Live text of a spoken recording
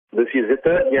This is the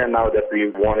third year now that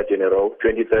we've won it in a row,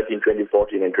 2013,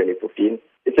 2014, and 2015.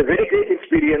 It's a very great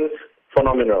experience,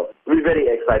 phenomenal. We're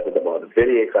very excited about it,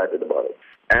 very excited about it.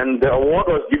 And the award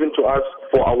was given to us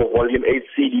for our Volume 8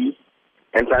 CD,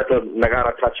 entitled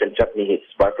Nagara Touch and Chutney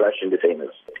Hits by Flash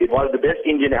Entertainers. It was the Best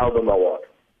Indian Album Award.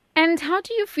 And how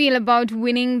do you feel about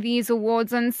winning these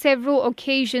awards on several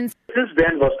occasions? This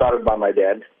band was started by my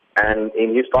dad, and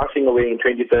in his passing away in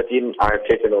 2013, I have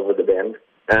taken over the band.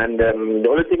 And the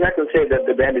only thing I can say is that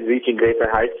the band is reaching greater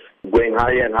heights, going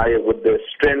higher and higher with the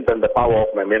strength and the power of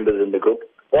my members in the group.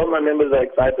 All my members are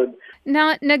excited.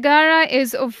 Now, Nagara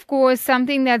is, of course,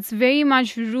 something that's very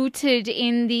much rooted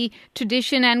in the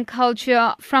tradition and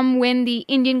culture from when the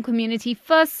Indian community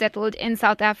first settled in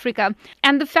South Africa.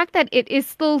 And the fact that it is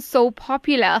still so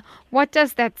popular, what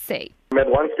does that say? At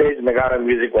one stage, Nagara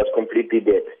music was completely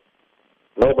dead.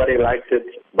 Nobody liked it.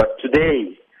 But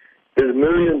today, there's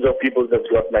millions of people that's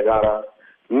got Nagara,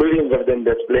 millions of them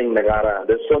that's playing Nagara.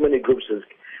 There's so many groups that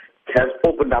has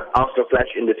opened up after Flash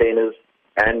Entertainers.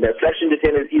 And Flash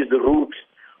Entertainers is the root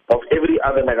of every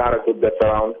other Nagara group that's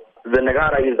around. The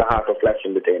Nagara is the heart of Flash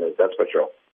Entertainers, that's for sure.